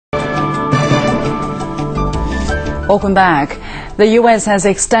Welcome back. The U.S. has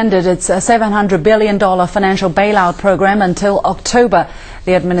extended its $700 billion financial bailout program until October.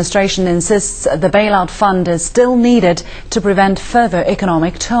 The administration insists the bailout fund is still needed to prevent further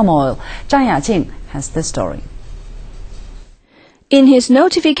economic turmoil. Zhang Yajing has this story. In his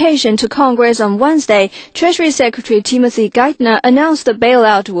notification to Congress on Wednesday, Treasury Secretary Timothy Geithner announced the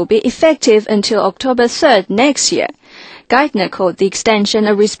bailout will be effective until October 3rd next year. Geithner called the extension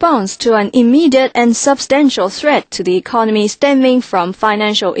a response to an immediate and substantial threat to the economy stemming from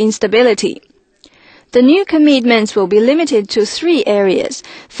financial instability. The new commitments will be limited to 3 areas: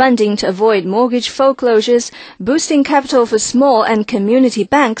 funding to avoid mortgage foreclosures, boosting capital for small and community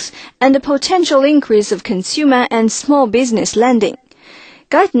banks, and the potential increase of consumer and small business lending.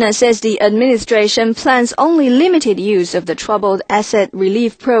 Geithner says the administration plans only limited use of the Troubled Asset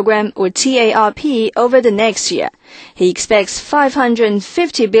Relief Program, or TARP, over the next year. He expects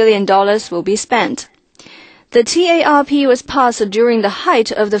 $550 billion will be spent. The TARP was passed during the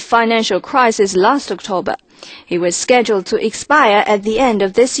height of the financial crisis last October. It was scheduled to expire at the end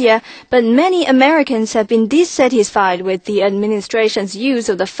of this year, but many Americans have been dissatisfied with the administration's use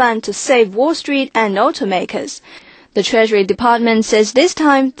of the fund to save Wall Street and automakers. The Treasury Department says this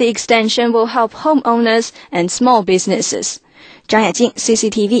time the extension will help homeowners and small businesses. 张雅静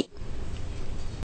CCTV